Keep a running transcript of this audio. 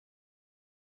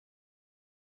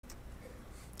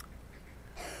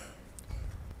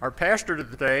Our pastor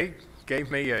today gave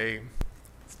me a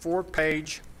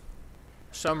 4-page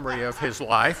summary of his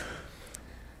life,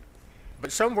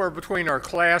 but somewhere between our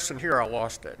class and here I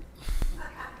lost it.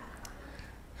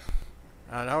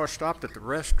 I know I stopped at the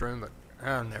restroom, but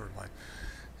never mind.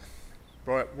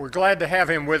 But we're glad to have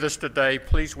him with us today.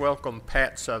 Please welcome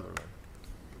Pat Sutherlin.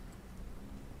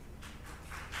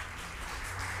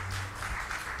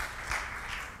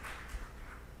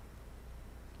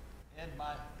 And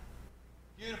my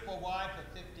beautiful wife of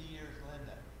 50 years,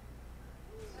 Linda.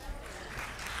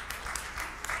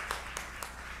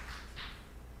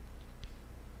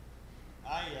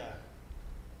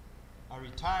 I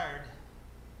retired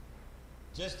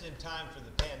just in time for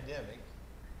the pandemic,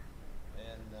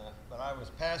 but I was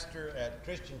pastor at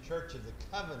Christian Church of the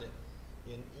Covenant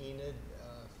in Enid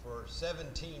for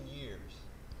 17 years.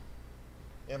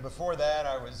 And before that,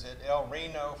 I was at El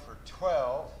Reno for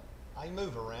 12. I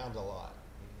move around a lot.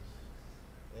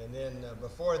 And then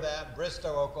before that,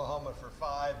 Bristow, Oklahoma for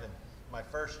 5, and my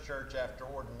first church after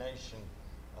ordination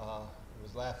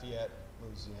was Lafayette,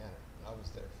 Louisiana. I was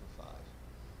there for 5.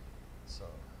 So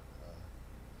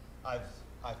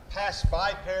I've passed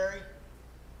by Perry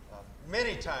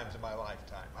many times in my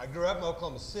lifetime. I grew up in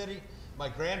Oklahoma City. My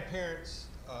grandparents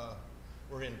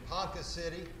were in Ponca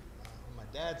City on my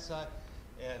dad's side.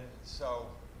 And so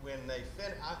when they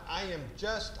I am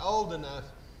just old enough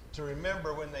to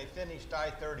remember when they finished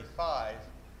I-35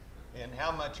 and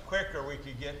how much quicker we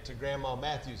could get to Grandma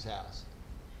Matthews' house.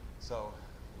 So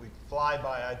we'd fly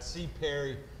by, I'd see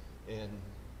Perry and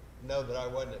know that I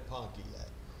wasn't at Ponca yet.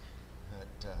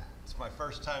 But it's my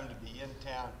first time to be in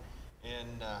town,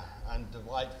 and I'm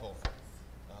delightful.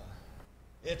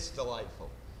 It's delightful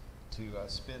to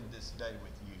spend this day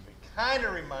with you. It kind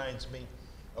of reminds me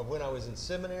of when I was in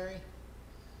seminary.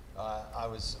 I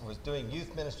was doing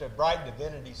youth ministry at Brighton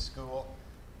Divinity School,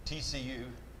 TCU,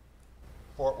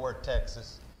 Fort Worth,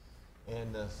 Texas.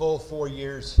 And the full 4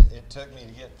 years it took me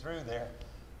to get through there,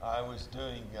 I was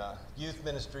doing youth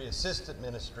ministry, assistant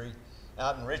ministry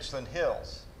out in Richland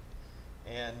Hills.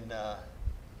 And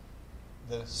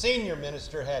the senior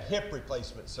minister had hip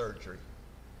replacement surgery.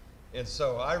 And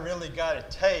so I really got a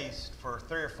taste for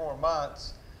 3 or 4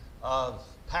 months of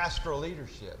pastoral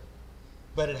leadership.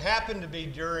 But it happened to be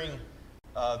during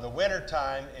the winter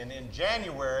time, and in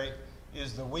January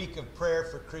is the week of prayer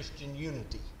for Christian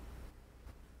unity.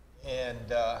 And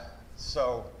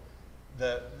so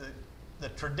the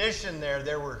tradition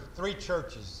there were 3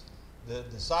 churches. The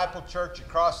Disciple Church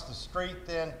across the street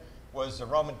then was the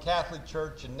Roman Catholic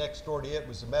Church, and next door to it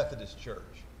was the Methodist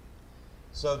Church.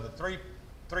 So the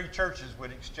three churches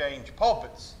would exchange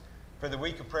pulpits for the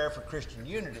week of prayer for Christian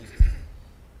unity.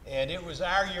 And it was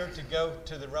our year to go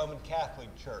to the Roman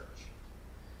Catholic Church.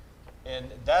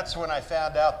 And that's when I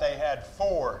found out they had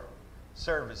 4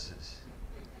 services.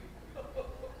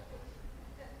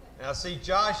 Now, see,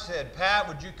 Josh said, "Pat,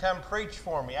 would you come preach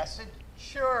for me?" I said,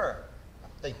 "Sure." I'm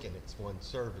thinking it's 1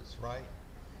 service, right?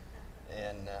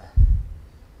 And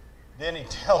then he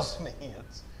tells me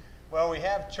we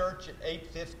have church at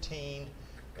 8:15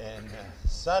 and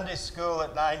Sunday school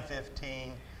at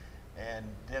 9:15 and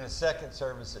then a second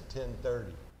service at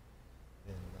 10:30.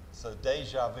 And so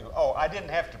deja vu. Oh, I didn't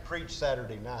have to preach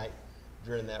Saturday night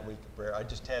during that week of prayer. I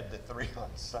just had the 3 on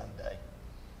Sunday.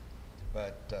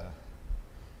 But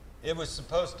it was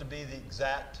supposed to be the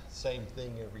exact same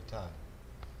thing every time.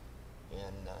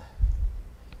 And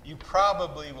you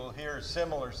probably will hear a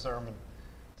similar sermon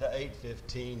to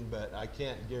 8:15, but I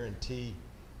can't guarantee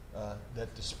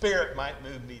that the Spirit might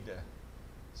move me to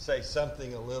say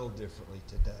something a little differently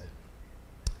today.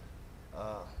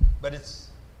 But it's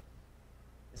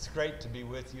great to be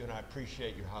with you, and I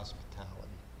appreciate your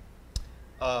hospitality.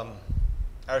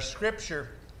 Our scripture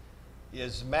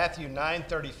is Matthew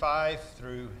 9:35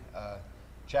 through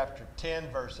chapter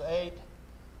 10, verse 8.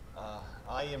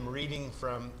 I am reading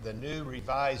from the New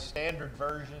Revised Standard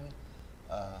Version.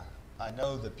 I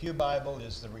know the Pew Bible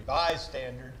is the Revised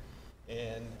Standard,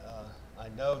 and I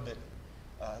know that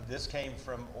this came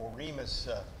from Oremus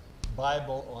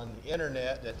Bible on the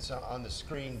internet that's on the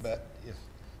screen, but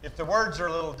if the words are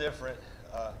a little different,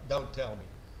 don't tell me,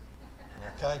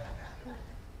 okay?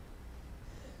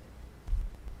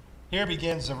 Here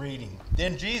begins the reading.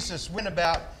 Then Jesus went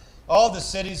about all the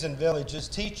cities and villages,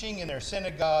 teaching in their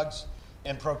synagogues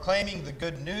and proclaiming the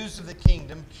good news of the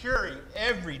kingdom, curing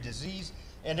every disease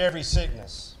and every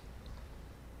sickness.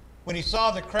 When he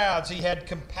saw the crowds, he had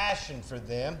compassion for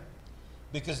them,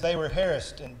 because they were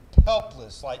harassed and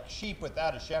helpless like sheep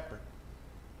without a shepherd.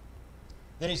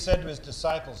 Then he said to his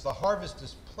disciples, "The harvest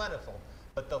is plentiful,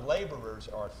 but the laborers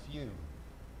are few.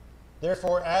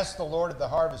 Therefore ask the Lord of the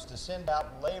harvest to send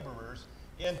out laborers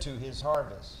into his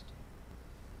harvest.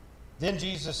 Then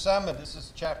Jesus summoned, this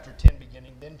is chapter 10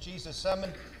 beginning, then Jesus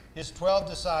summoned his 12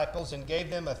 disciples and gave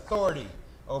them authority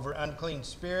over unclean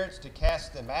spirits to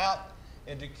cast them out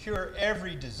and to cure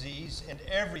every disease and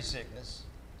every sickness.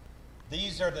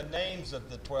 These are the names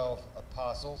of the 12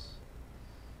 apostles.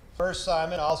 First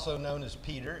Simon, also known as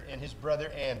Peter, and his brother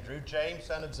Andrew, James,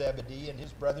 son of Zebedee, and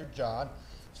his brother John,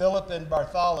 Philip and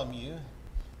Bartholomew,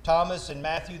 Thomas and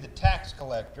Matthew the tax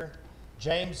collector,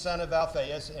 James, son of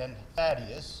Alphaeus, and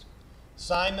Thaddeus,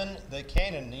 Simon the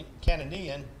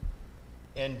Cananean,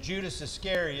 and Judas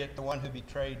Iscariot, the one who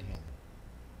betrayed him.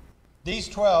 These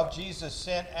 12 Jesus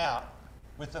sent out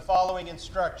with the following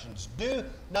instructions. Do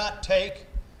not take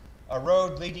a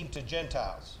road leading to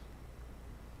Gentiles,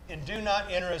 and do not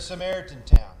enter a Samaritan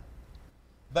town,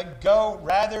 but go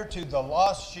rather to the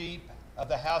lost sheep of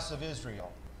the house of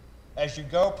Israel. As you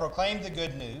go, proclaim the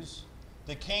good news.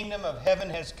 The kingdom of heaven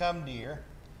has come near.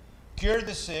 Cure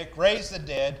the sick, raise the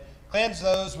dead, cleanse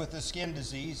those with the skin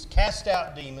disease, cast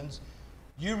out demons.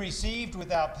 You received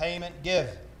without payment, give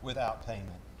without payment.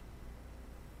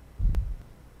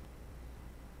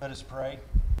 Let us pray.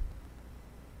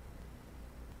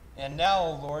 And now,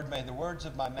 O Lord, may the words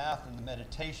of my mouth and the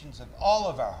meditations of all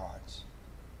of our hearts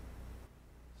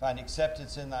find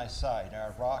acceptance in thy sight,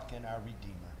 our rock and our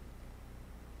redeemer.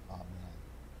 Amen.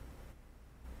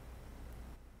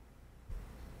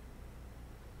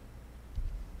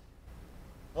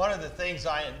 One of the things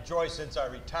I enjoy since I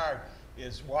retired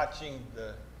is watching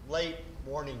the late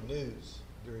morning news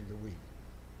during the week.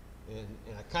 And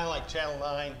I kind of like Channel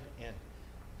 9, and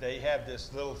they have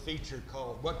this little feature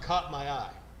called What Caught My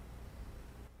Eye.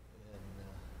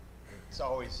 And it's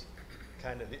always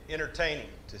kind of entertaining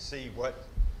to see what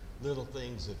little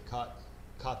things have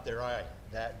caught their eye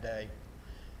that day.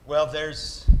 Well,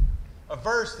 there's a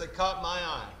verse that caught my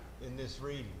eye in this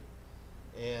reading.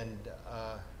 And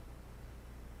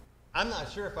I'm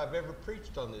not sure if I've ever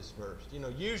preached on this verse. You know,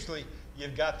 usually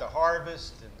you've got the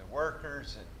harvest and the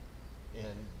workers,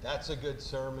 and that's a good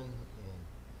sermon. And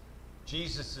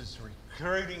Jesus is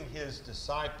recruiting his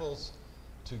disciples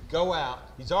to go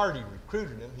out. He's already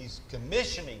recruited them. He's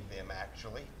commissioning them,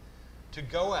 actually, to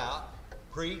go out,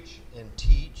 preach and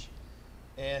teach,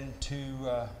 and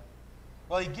to,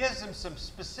 he gives them some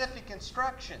specific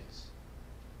instructions.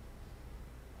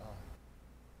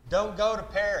 Don't go to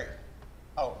Perry.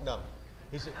 Oh, no.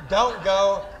 He said, don't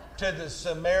go to the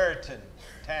Samaritan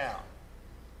town.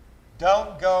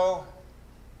 Don't go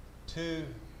to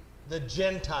the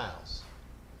Gentiles.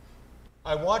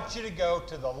 I want you to go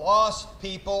to the lost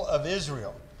people of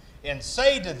Israel and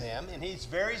say to them, and he's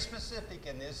very specific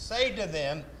in this, say to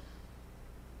them,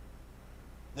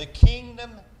 the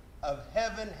kingdom of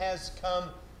heaven has come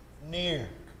near.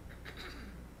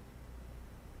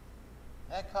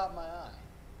 That caught my eye.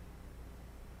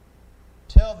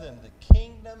 Tell them the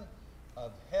kingdom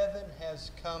of heaven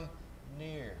has come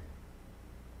near.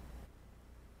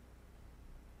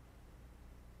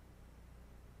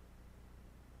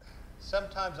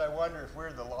 Sometimes I wonder if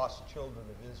we're the lost children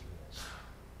of Israel.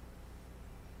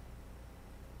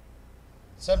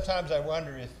 Sometimes I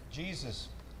wonder if Jesus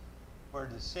were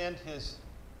to send his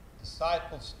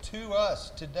disciples to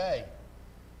us today,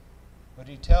 would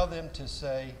he tell them to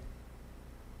say,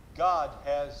 God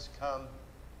has come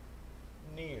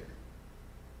near?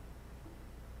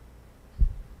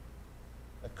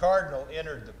 A cardinal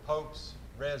entered the Pope's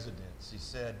residence. He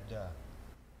said,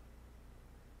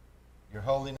 Your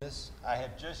Holiness, I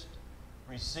have just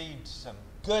received some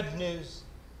good news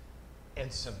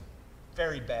and some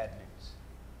very bad news.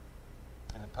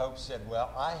 And the Pope said, well,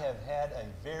 I have had a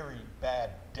very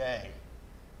bad day.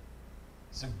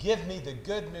 So give me the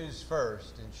good news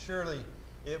first, and surely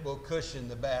it will cushion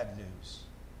the bad news.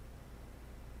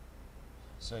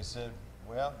 So he said,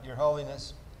 well, Your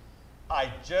Holiness,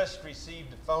 I just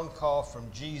received a phone call from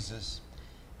Jesus,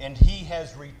 and he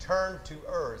has returned to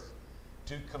earth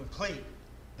to complete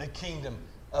the kingdom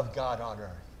of God on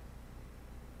earth.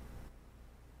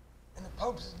 And the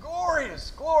Pope says,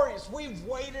 glorious, glorious. We've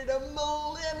waited a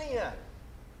millennia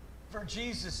for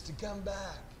Jesus to come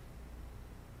back.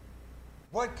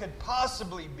 What could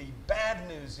possibly be bad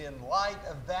news in light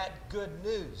of that good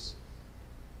news?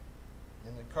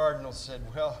 And the cardinal said,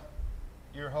 well,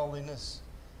 Your Holiness,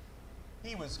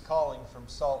 he was calling from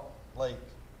Salt Lake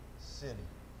City.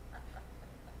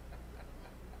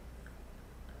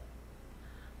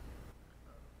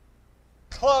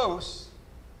 Close,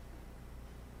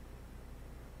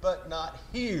 but not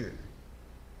here.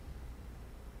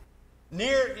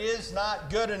 Near is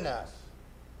not good enough.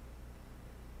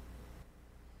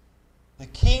 The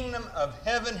kingdom kingdom of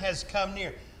heaven has come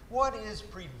near. What is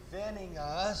preventing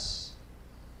us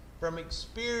from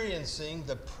experiencing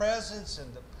the presence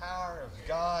and the power of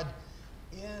God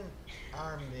in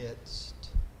our midst?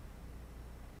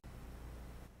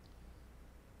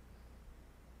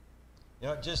 You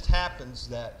know, it just happens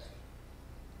that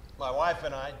my wife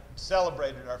and I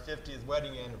celebrated our 50th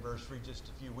wedding anniversary just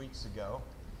a few weeks ago.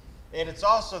 And it's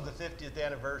also the 50th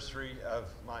anniversary of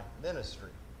my ministry.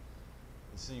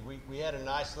 You see, we had a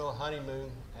nice little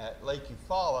honeymoon at Lake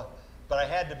Eufaula, but I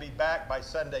had to be back by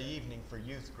Sunday evening for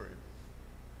youth group.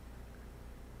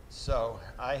 So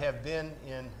I have been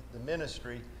in the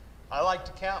ministry. I like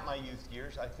to count my youth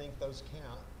years. I think those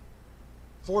count.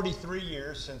 43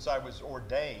 years since I was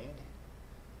ordained,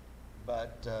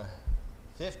 but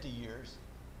 50 years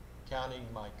counting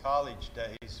my college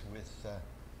days with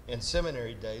and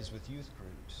seminary days with youth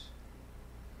groups.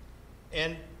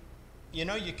 And, you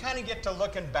know, you kind of get to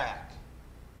looking back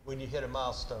when you hit a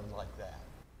milestone like that.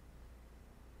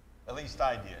 At least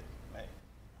I did, maybe.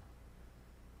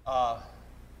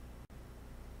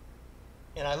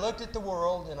 And I looked at the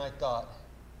world and I thought,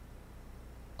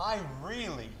 I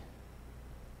really,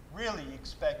 really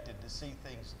expected to see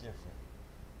things different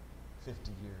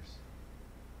 50 years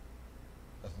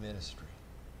of ministry.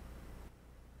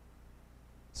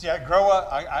 See, I grew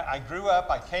up,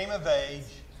 I came of age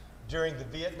during the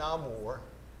Vietnam War.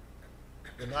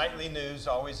 The nightly news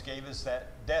always gave us that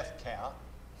death count,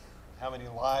 how many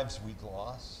lives we'd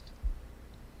lost.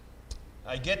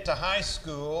 I get to high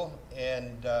school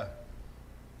and the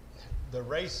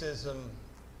racism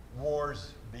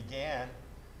wars began.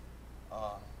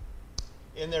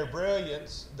 In their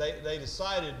brilliance, they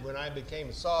decided when I became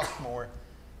a sophomore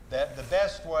that the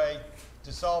best way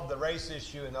to solve the race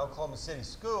issue in Oklahoma City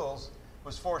schools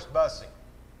was forced busing.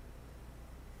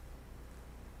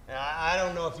 Now, I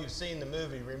don't know if you've seen the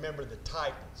movie Remember the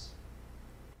Titans,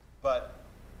 but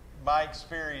my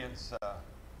experience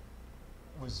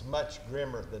was much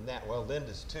grimmer than that. Well,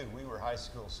 Linda's too. We were high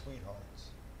school sweethearts.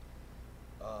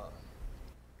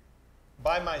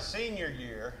 By my senior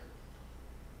year,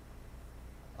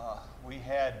 we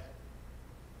had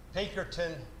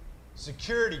Pinkerton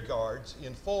security guards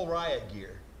in full riot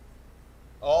gear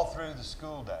all through the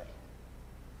school day.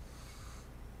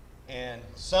 And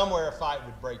somewhere a fight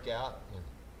would break out, and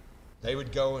they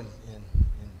would go and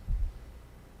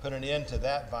put an end to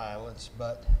that violence,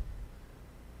 but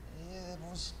it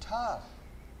was tough.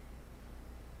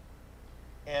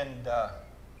 And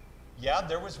yeah,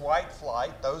 there was white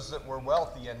flight. Those that were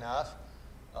wealthy enough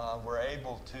were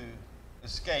able to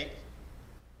escape,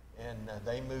 and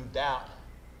they moved out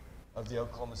of the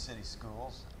Oklahoma City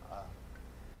schools.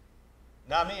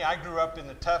 Not me, I grew up in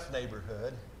the tough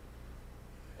neighborhood.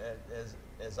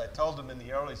 As I told them in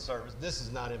the early service, this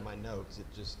is not in my notes,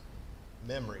 it's just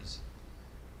memories.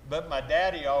 But my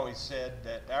daddy always said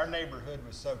that our neighborhood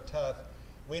was so tough,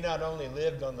 we not only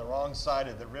lived on the wrong side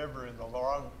of the river and the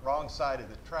wrong side of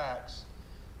the tracks,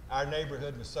 our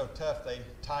neighborhood was so tough they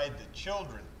tied the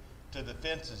children to the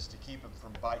fences to keep them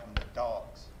from biting the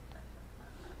dogs.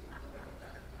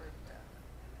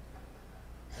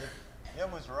 It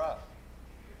was rough.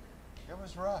 It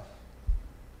was rough.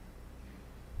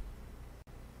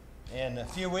 And a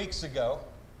few weeks ago,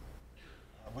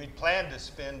 we'd planned to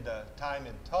spend time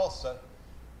in Tulsa,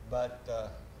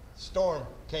 but storm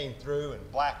came through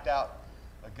and blacked out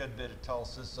a good bit of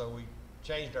Tulsa, so we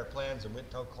changed our plans and went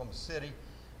to Oklahoma City.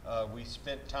 We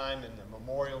spent time in the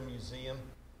Memorial Museum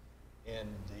and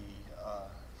the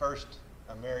First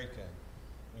American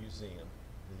Museum,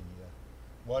 the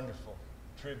wonderful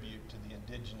tribute to the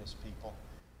indigenous people.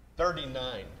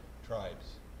 39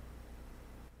 tribes.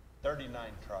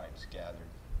 39 tribes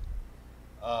gathered.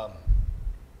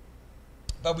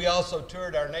 But we also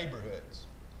toured our neighborhoods.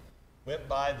 Went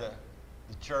by the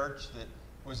church that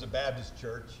was a Baptist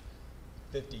church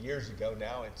 50 years ago.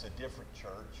 Now it's a different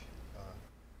church.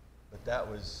 But that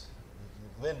was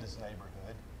Linda's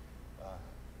neighborhood.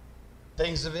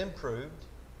 Things have improved.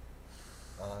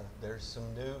 There's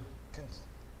some new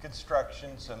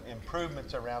construction, some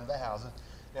improvements around the houses.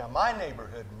 Now, my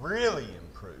neighborhood really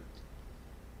improved.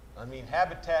 I mean,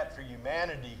 Habitat for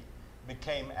Humanity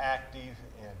became active,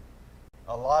 and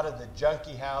a lot of the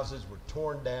junky houses were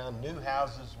torn down, new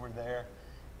houses were there,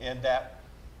 and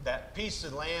that piece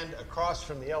of land across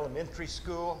from the elementary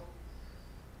school,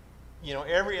 you know,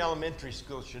 every elementary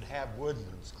school should have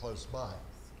woodlands close by,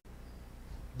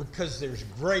 because there's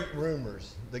great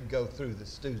rumors that go through the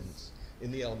students in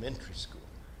the elementary school.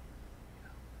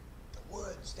 The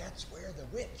woods, that's where the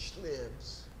witch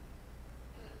lives,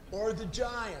 or the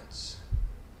giants,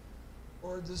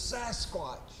 or the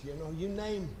Sasquatch, you know, you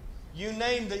name You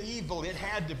name the evil, it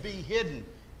had to be hidden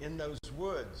in those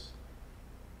woods.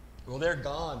 Well, they're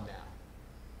gone now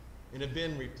and have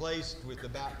been replaced with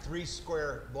about 3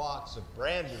 square blocks of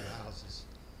brand new houses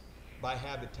by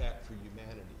Habitat for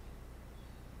Humanity.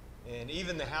 And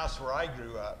even the house where I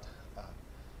grew up,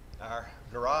 our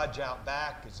garage out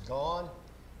back is gone,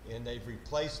 and they've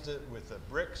replaced it with a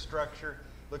brick structure.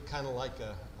 Looked kind of like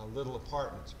a little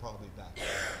apartments probably back there.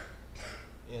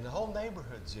 And the whole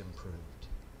neighborhood's improved.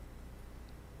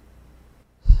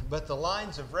 But the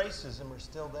lines of racism are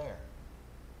still there.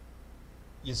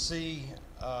 You see,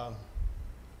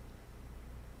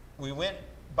 we went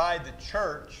by the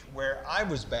church where I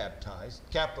was baptized,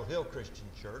 Capitol Hill Christian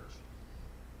Church,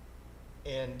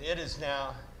 and it is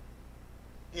now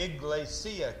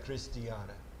Iglesia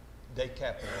Cristiana de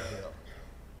Capitol Hill.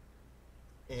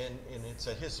 And it's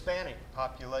a Hispanic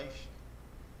population.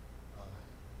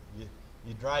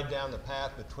 You drive down the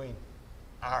path between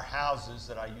our houses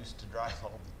that I used to drive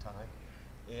all the time,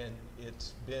 and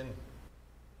it's been,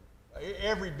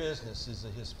 every business is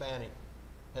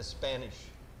has Spanish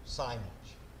signage.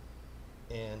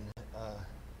 And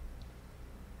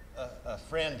a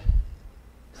friend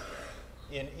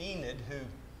in Enid who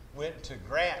went to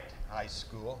Grant High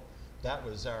School, that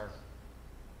was our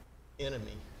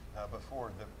enemy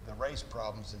before the race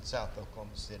problems in South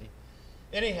Oklahoma City.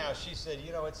 Anyhow, she said,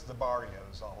 you know, it's the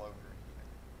barrios all over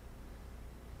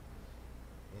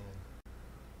here.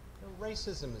 And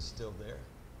racism is still there.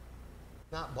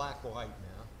 Not black-white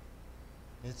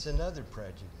now. It's another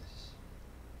prejudice.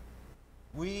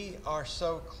 We are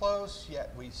so close,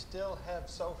 yet we still have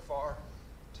so far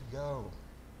to go.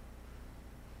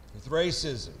 With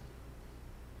racism,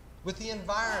 with the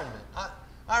environment.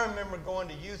 I remember going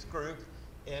to youth group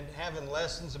and having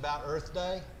lessons about Earth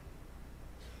Day.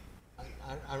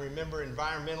 I remember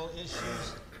environmental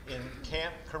issues in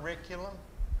camp curriculum.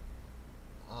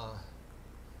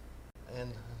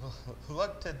 And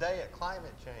look today at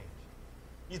climate change.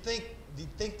 Do you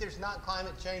think there's not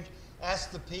climate change?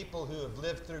 Ask the people who have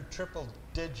lived through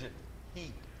triple-digit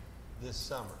heat this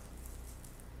summer.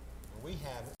 Well, we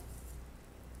haven't.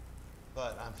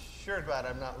 But I'm sure glad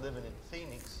I'm not living in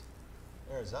Phoenix,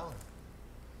 Arizona.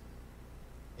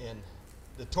 And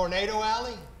the Tornado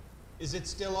Alley, is it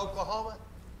still Oklahoma?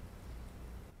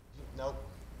 Nope.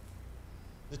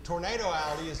 The Tornado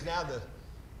Alley is now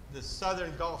the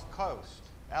southern Gulf Coast,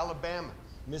 Alabama,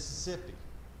 Mississippi,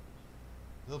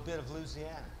 a little bit of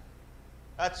Louisiana.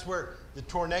 That's where the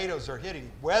tornadoes are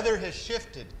hitting. Weather has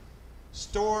shifted.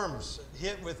 Storms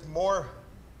hit with more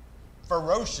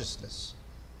ferociousness.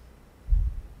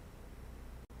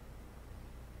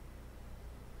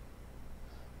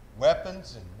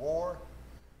 Weapons and war.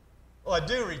 Well, I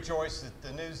do rejoice at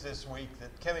the news this week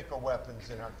that chemical weapons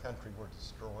in our country were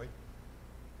destroyed.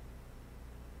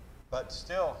 But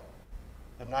still,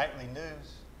 the nightly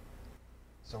news,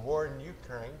 it's a war in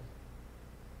Ukraine.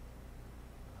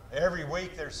 Every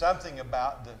week there's something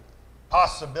about the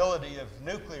possibility of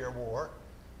nuclear war.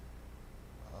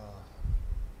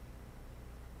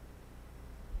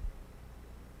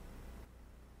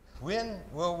 When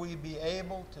will we be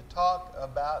able to talk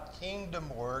about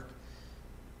kingdom work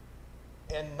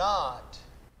and not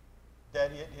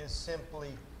that it is simply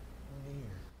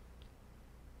near,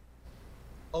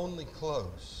 only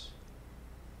close?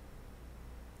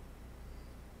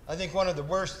 I think one of the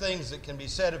worst things that can be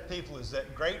said of people is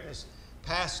that greatness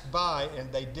passed by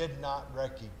and they did not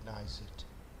recognize it.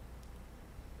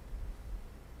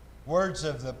 Words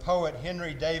of the poet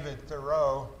Henry David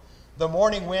Thoreau: "The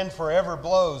morning wind forever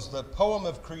blows, the poem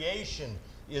of creation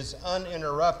is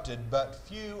uninterrupted, but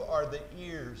few are the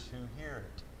ears who hear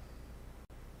it."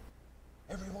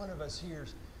 Every one of us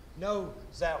knows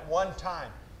that one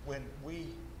time when we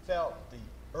felt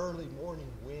the early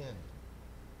morning wind.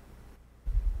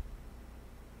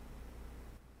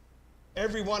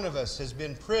 Every one of us has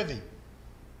been privy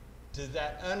to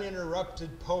that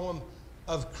uninterrupted poem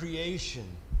of creation.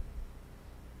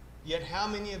 Yet how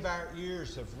many of our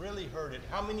ears have really heard it?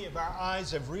 How many of our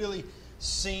eyes have really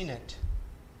seen it?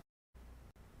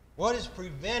 What is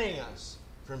preventing us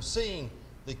from seeing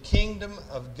the kingdom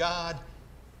of God,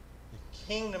 the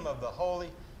kingdom of the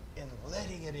holy, and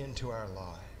letting it into our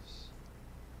lives?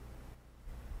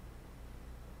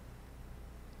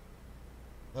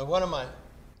 Now, one of my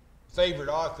favorite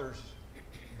authors,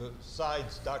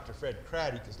 besides Dr. Fred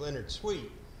Craddock, is Leonard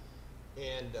Sweet.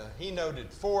 And he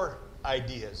noted 4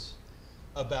 ideas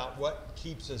about what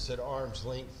keeps us at arm's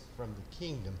length from the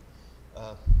kingdom.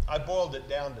 I boiled it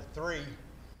down to 3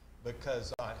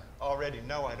 because I already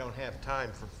know I don't have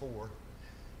time for 4.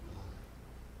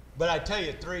 But I tell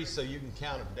you 3 so you can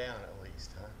count them down at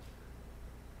least, huh?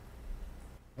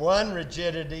 1,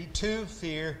 rigidity. 2,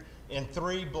 fear. And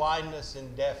 3, blindness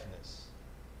and deafness.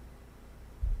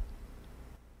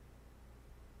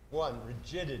 1,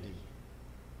 rigidity.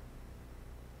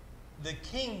 The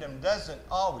kingdom doesn't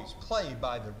always play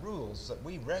by the rules that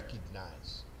we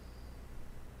recognize.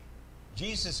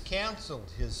 Jesus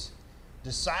counseled his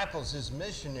disciples, his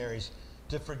missionaries,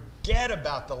 to forget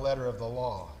about the letter of the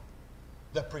law,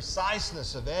 the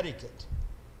preciseness of etiquette,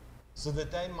 so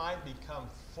that they might become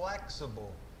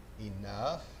flexible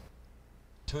enough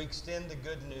to extend the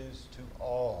good news to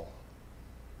all.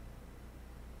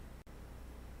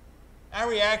 Our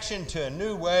reaction to a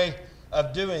new way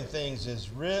of doing things is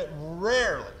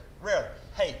rarely,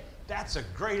 hey, that's a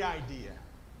great idea.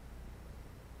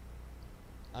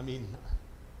 I mean,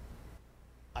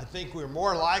 I think we're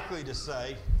more likely to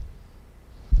say,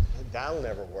 that'll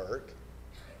never work.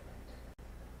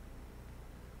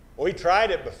 We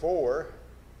tried it before.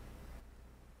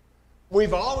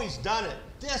 We've always done it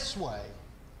this way.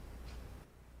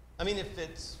 I mean, if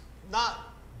it's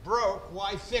not broke,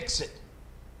 why fix it?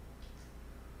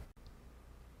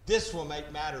 This will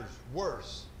make matters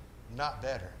worse, not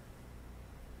better.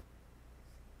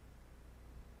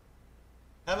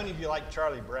 How many of you like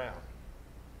Charlie Brown?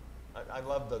 I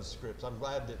love those scripts. I'm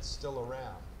glad that it's still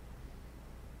around.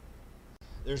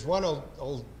 There's one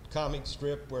old comic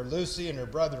strip where Lucy and her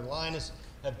brother Linus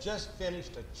have just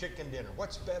finished a chicken dinner.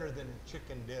 What's better than a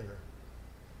chicken dinner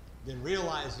than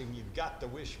realizing you've got the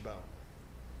wishbone?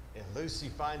 And Lucy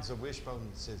finds the wishbone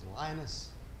and says, Linus,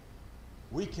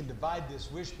 we can divide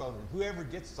this wishbone, and whoever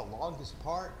gets the longest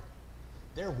part,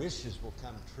 their wishes will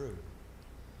come true.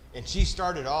 And she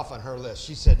started off on her list.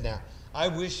 She said, now, I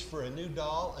wish for a new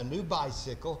doll, a new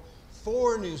bicycle,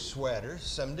 4 new sweaters,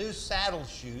 some new saddle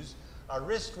shoes, a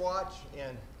wristwatch,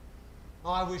 and,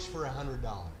 I wish for $100.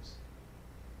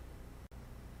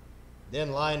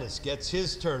 Then Linus gets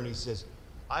his turn. He says,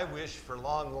 I wish for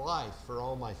long life for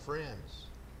all my friends.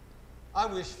 I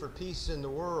wish for peace in the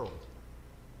world.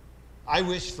 I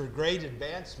wish for great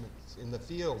advancements in the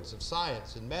fields of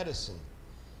science and medicine.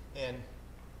 And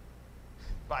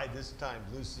by this time,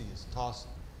 Lucy has tossed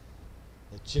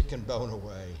the chicken bone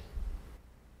away.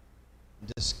 In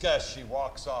disgust, she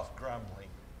walks off grumbling.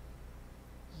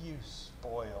 You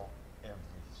spoil everything.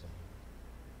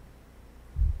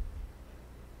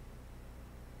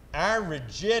 Our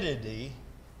rigidity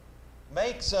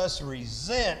makes us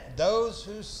resent those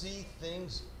who see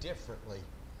things differently.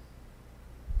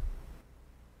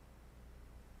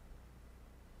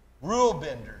 Rule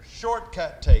benders,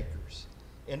 shortcut takers,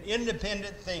 and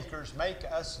independent thinkers make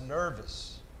us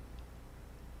nervous.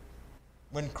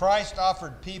 When Christ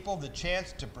offered people the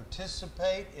chance to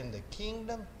participate in the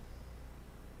kingdom,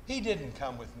 he didn't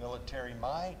come with military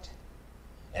might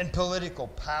and political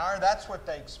power. That's what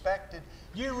they expected.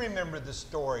 You remember the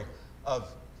story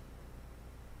of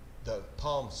the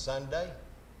Palm Sunday?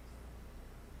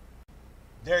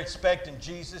 They're expecting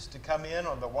Jesus to come in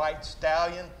on the white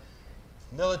stallion,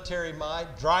 military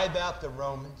might, drive out the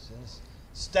Romans, and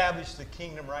establish the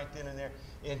kingdom right then and there.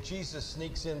 And Jesus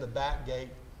sneaks in the back gate,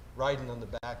 riding on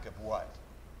the back of what?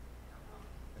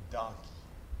 A donkey.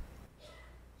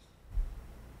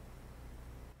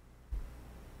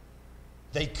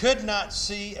 They could not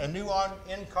see a new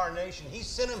incarnation. He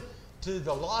sent them to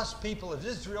the lost people of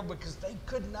Israel because they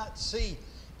could not see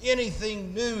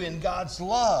anything new in God's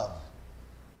love.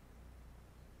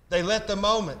 They let the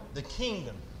moment, the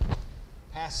kingdom,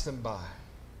 pass them by.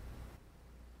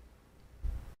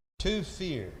 2,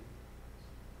 fear.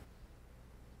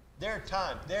 There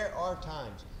are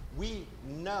times we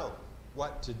know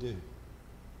what to do.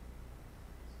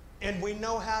 And we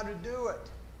know how to do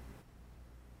it.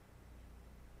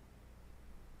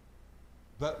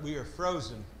 But we are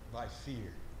frozen by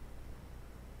fear.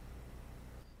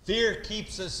 Fear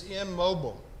keeps us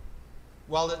immobile,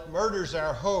 while it murders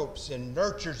our hopes and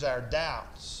nurtures our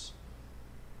doubts.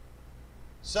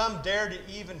 Some dare to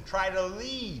even try to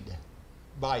lead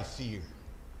by fear.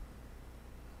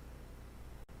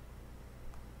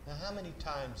 Now, how many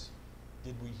times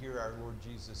did we hear our Lord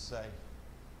Jesus say,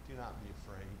 do not be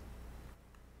afraid?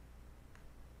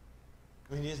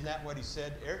 I mean, isn't that what he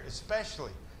said?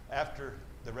 Especially after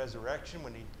the resurrection,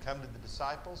 when he'd come to the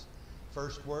disciples,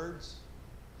 first words,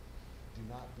 do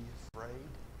not be afraid.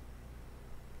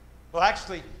 Well,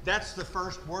 actually, that's the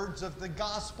first words of the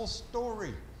gospel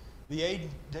story. The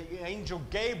angel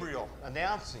Gabriel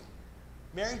announcing,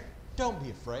 Mary, don't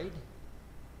be afraid.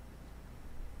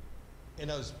 And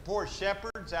those poor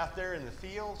shepherds out there in the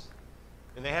fields,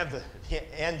 and they have the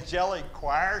angelic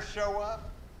choir show up.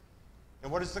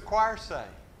 And what does the choir say?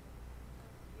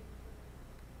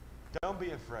 Don't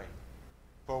be afraid.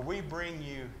 For we bring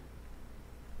you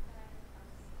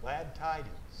glad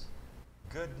tidings,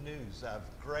 good news of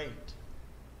great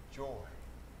joy.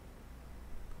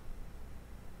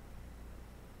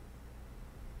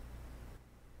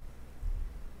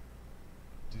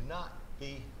 Do not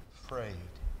be afraid.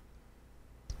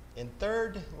 And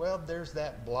third, well, there's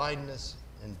that blindness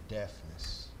and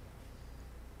deafness.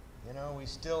 You know, we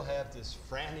still have this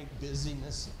frantic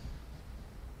busyness.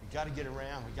 We got to get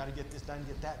around. We got to get this done,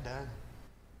 get that done.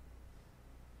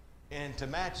 And to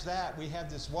match that, we have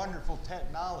this wonderful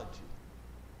technology.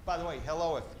 By the way,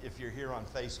 hello if you're here on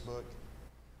Facebook.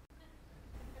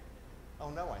 Oh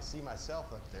no, I see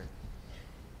myself up there.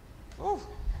 Woo.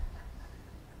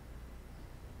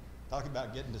 Talk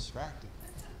about getting distracted.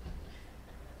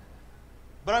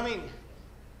 But I mean,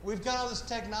 we've got all this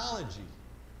technology.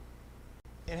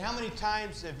 And how many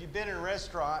times have you been in a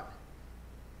restaurant,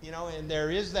 you know, and there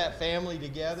is that family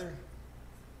together?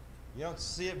 You don't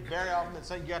see it very often. It's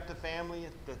like you got the family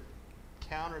at the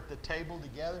counter at the table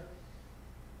together,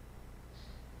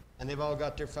 and they've all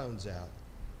got their phones out.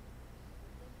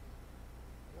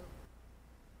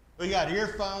 We got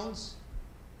earphones.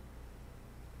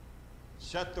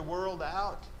 Shut the world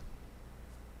out.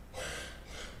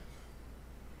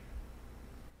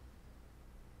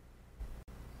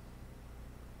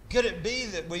 Could it be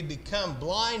that we become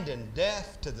blind and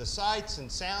deaf to the sights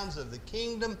and sounds of the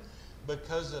kingdom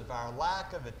because of our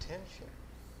lack of attention?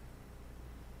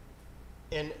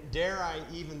 And dare I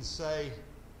even say,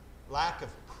 lack of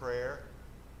prayer?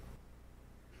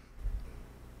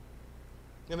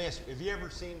 Let me ask you, have you ever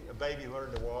seen a baby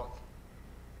learn to walk?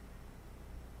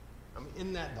 I mean,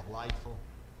 isn't that delightful?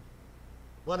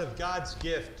 One of God's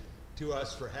gifts to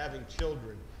us for having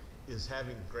children is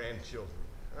having grandchildren.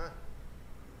 Huh?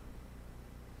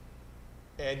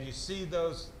 And you see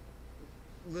those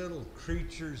little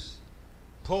creatures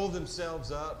pull themselves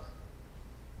up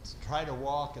to try to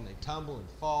walk, and they tumble and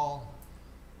fall,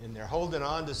 and they're holding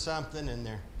on to something, and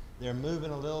they're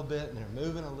moving a little bit, and they're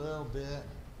moving a little bit.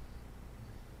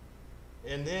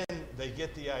 And then they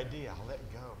get the idea, I'll let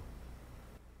go.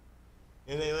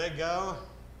 And they let go,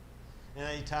 and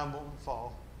they tumble and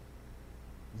fall.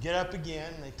 Get up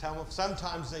again, and they tumble.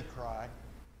 Sometimes they cry.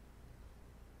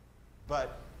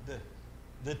 But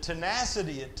the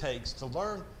tenacity it takes to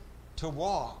learn to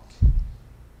walk,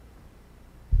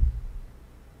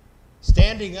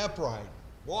 standing upright,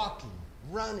 walking,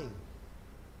 running.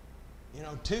 You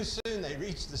know, too soon they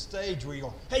reach the stage where you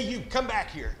go, hey, you, come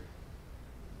back here.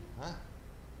 Huh?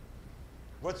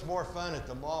 What's more fun at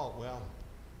the mall? Well,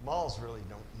 malls really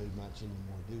don't move much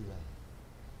anymore, do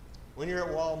they? When you're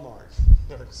at Walmart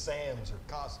or Sam's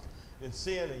or Costco and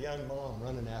seeing a young mom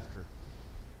running after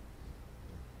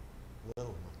a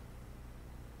little one.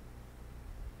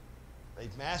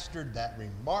 They've mastered that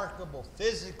remarkable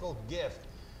physical gift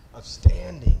of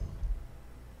standing.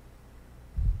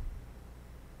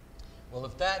 Well,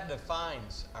 if that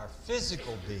defines our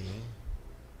physical being,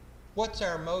 what's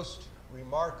our most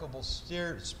remarkable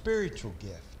spiritual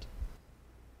gift?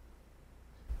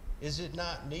 Is it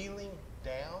not kneeling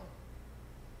down?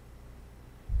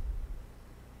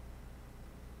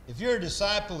 If you're a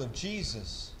disciple of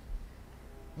Jesus,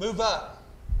 move up,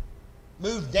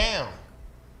 move down.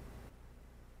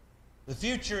 The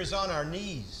future is on our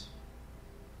knees.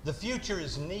 The future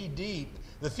is knee deep.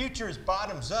 The future is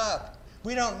bottoms up.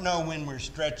 We don't know when we're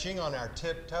stretching on our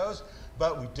tiptoes,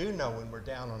 but we do know when we're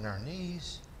down on our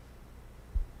knees.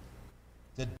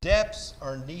 The depths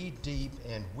are knee deep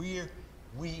and we're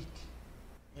weak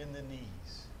in the knees.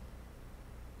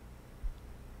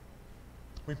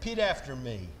 Repeat after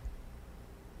me.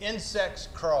 Insects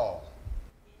crawl.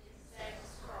 Insects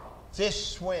crawl. Fish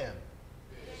swim.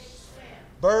 Fish swim.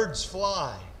 Birds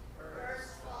fly.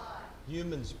 Birds fly.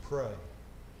 Humans pray.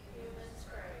 Humans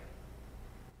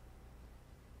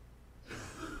pray.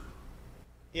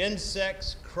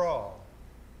 Insects crawl.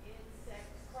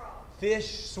 Insects crawl.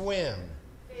 Fish swim.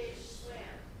 Fish swim.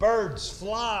 Birds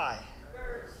fly.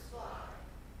 Birds fly.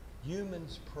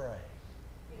 Humans pray.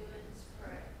 Humans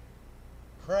pray.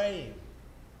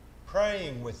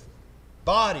 Praying with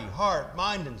body, heart,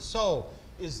 mind, and soul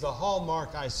is the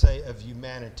hallmark, I say, of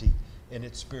humanity and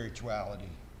its spirituality.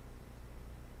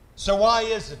 So why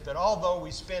is it that although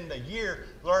we spend a year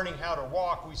learning how to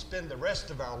walk, we spend the rest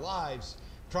of our lives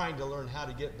trying to learn how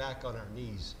to get back on our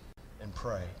knees and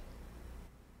pray?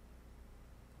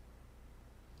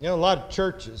 You know, a lot of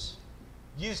churches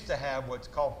used to have what's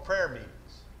called prayer meetings.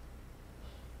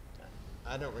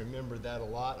 I don't remember that a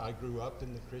lot. I grew up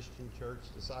in the Christian church,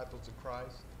 Disciples of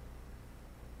Christ.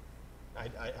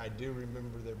 I do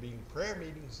remember there being prayer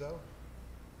meetings, though,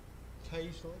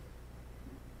 occasionally.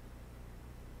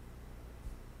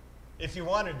 if you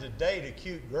wanted to date a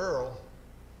cute girl,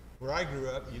 where I grew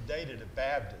up, you dated a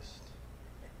Baptist.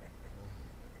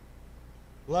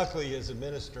 Luckily, as a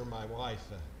minister, my wife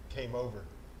came over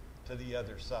to the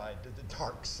other side, to the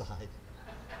dark side.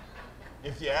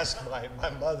 If you ask my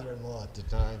mother-in-law at the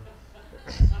time.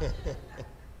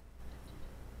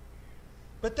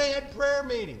 But they had prayer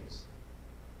meetings.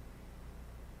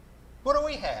 What do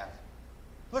we have?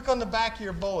 Look on the back of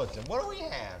your bulletin. What do we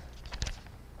have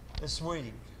this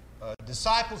week? A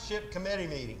discipleship committee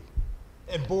meeting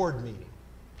and board meeting.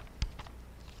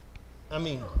 I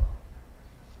mean,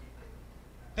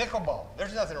 pickleball.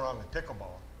 There's nothing wrong with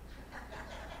pickleball.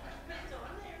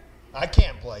 I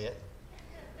can't play it.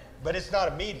 But it's not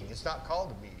a meeting. It's not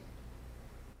called a meeting.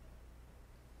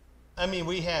 I mean,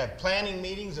 we have planning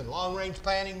meetings and long-range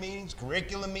planning meetings,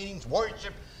 curriculum meetings,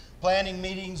 worship planning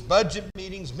meetings, budget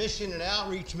meetings, mission and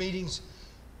outreach meetings.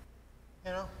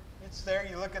 You know, it's there.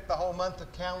 You look at the whole month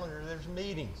of calendar, there's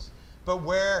meetings. But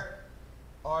where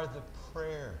are the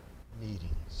prayer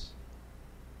meetings?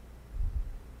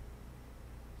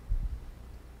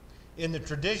 In the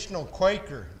traditional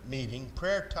Quaker meeting,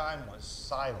 prayer time was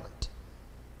silent.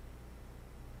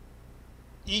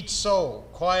 Each soul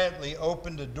quietly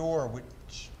opened a door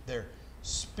which their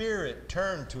spirit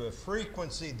turned to a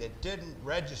frequency that didn't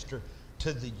register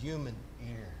to the human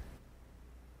ear.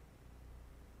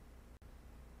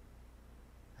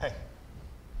 Hey,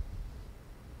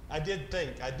 I did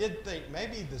think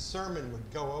maybe the sermon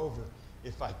would go over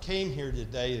if I came here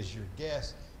today as your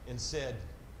guest and said,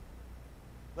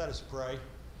 let us pray.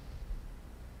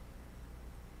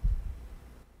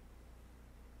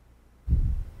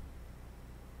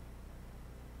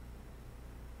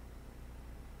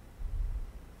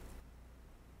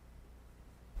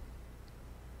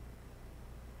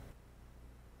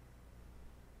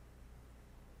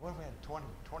 What if we had 20,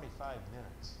 25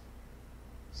 minutes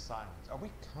of silence? Are we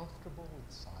comfortable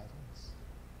with silence?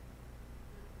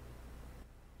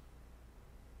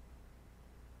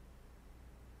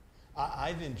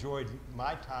 I've enjoyed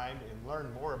my time and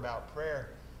learned more about prayer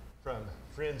from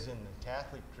friends in the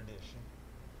Catholic tradition.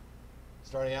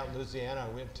 Starting out in Louisiana,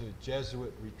 I went to a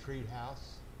Jesuit retreat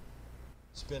house,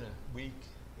 spent a week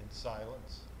in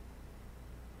silence.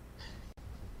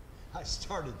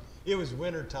 It was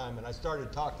wintertime, and I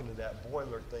started talking to that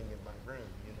boiler thing in my room,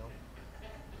 you know.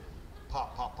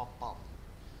 Pop, pop, pop, pop.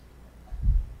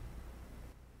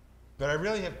 But I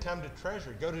really have come to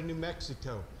treasure. Go to New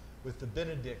Mexico with the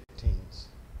Benedictines.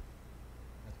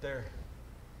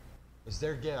 Is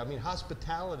their gift. I mean,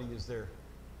 hospitality is their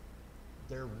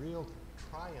real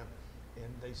triumph,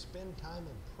 and they spend time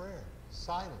in prayer,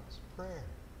 silence, prayer.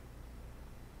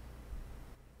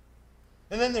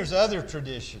 And then there's other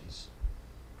traditions.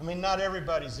 I mean, not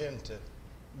everybody's into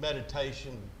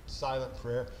meditation, silent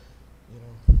prayer. You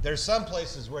know, there's some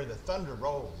places where the thunder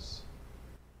rolls.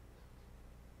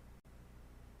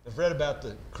 I've read about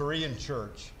the Korean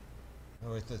church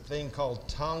with a thing called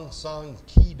Tongsang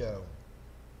Kido.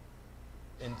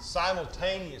 And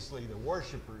simultaneously, the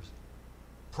worshipers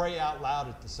pray out loud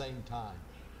at the same time.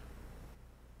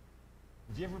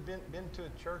 Have you ever been to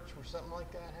a church where something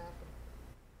like that happened?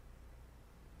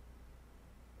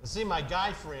 See, my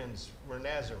guy friends were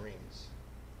Nazarenes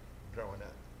growing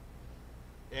up.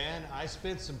 And I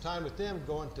spent some time with them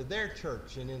going to their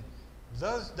church. And in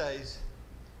those days,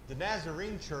 the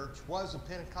Nazarene church was a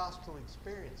Pentecostal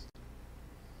experience.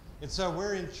 And so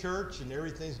we're in church and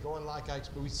everything's going like I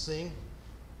expect. We sing.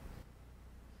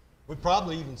 We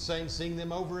probably even sing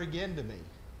them over again to me.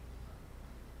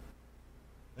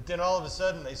 But then all of a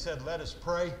sudden they said, let us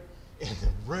pray. And the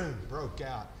room broke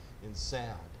out in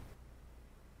sound.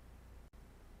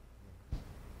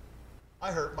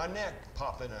 I hurt my neck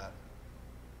popping up.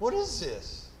 What is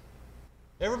this?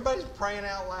 Everybody's praying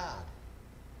out loud.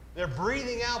 They're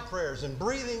breathing out prayers and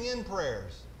breathing in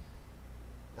prayers.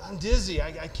 I'm dizzy.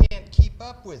 I can't keep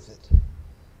up with it.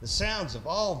 The sounds of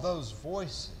all those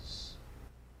voices.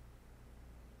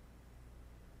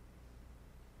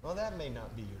 Well, that may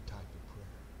not be your type of prayer.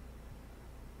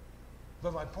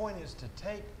 But my point is to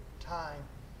take time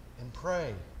and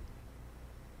pray.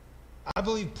 I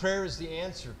believe prayer is the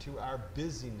answer to our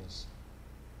busyness.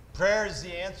 Prayer is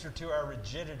the answer to our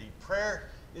rigidity. Prayer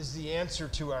is the answer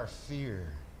to our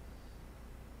fear.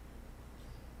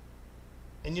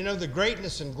 And you know, the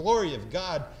greatness and glory of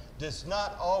God does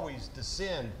not always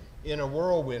descend in a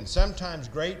whirlwind. Sometimes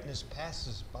greatness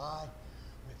passes by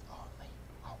with only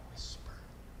a whisper.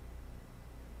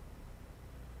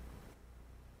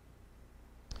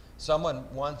 Someone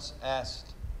once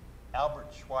asked Albert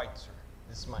Schweitzer,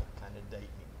 this might kind of date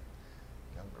me,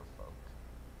 younger folk.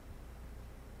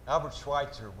 Albert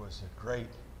Schweitzer was a great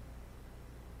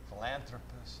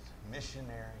philanthropist,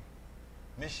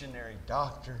 missionary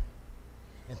doctor,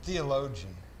 and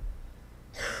theologian.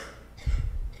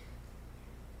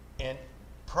 And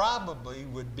probably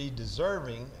would be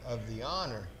deserving of the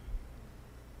honor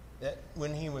that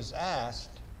when he was asked,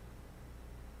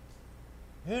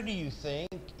 who do you think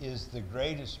is the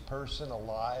greatest person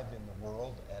alive in the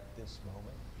world at this moment?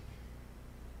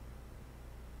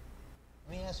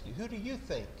 Let me ask you, who do you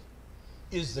think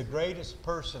is the greatest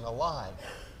person alive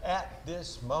at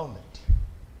this moment?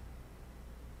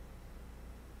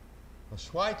 Well,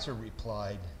 Schweitzer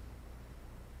replied,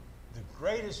 the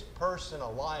greatest person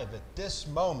alive at this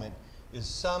moment is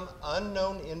some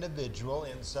unknown individual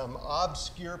in some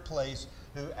obscure place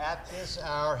who at this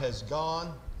hour has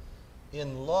gone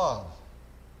in love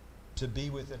to be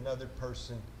with another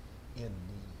person in need.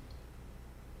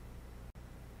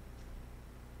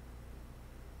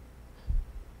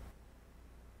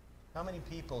 How many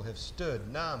people have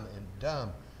stood numb and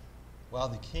dumb while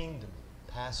the kingdom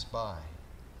passed by?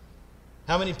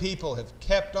 How many people have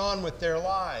kept on with their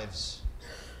lives,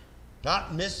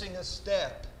 not missing a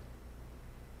step,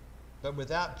 but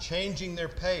without changing their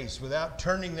pace, without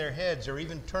turning their heads or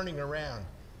even turning around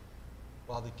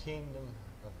while the kingdom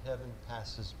of heaven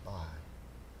passes by?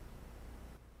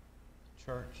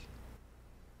 Church,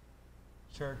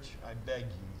 I beg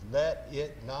you, let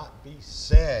it not be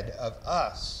said of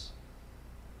us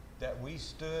that we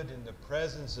stood in the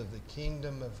presence of the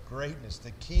kingdom of greatness,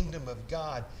 the kingdom of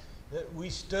God, that we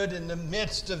stood in the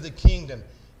midst of the kingdom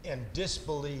and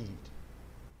disbelieved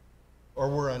or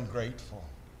were ungrateful.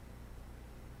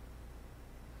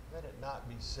 Let it not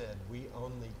be said we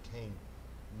only came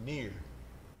near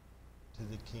to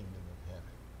the kingdom of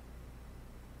heaven.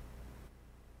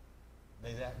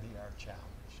 May that be our challenge.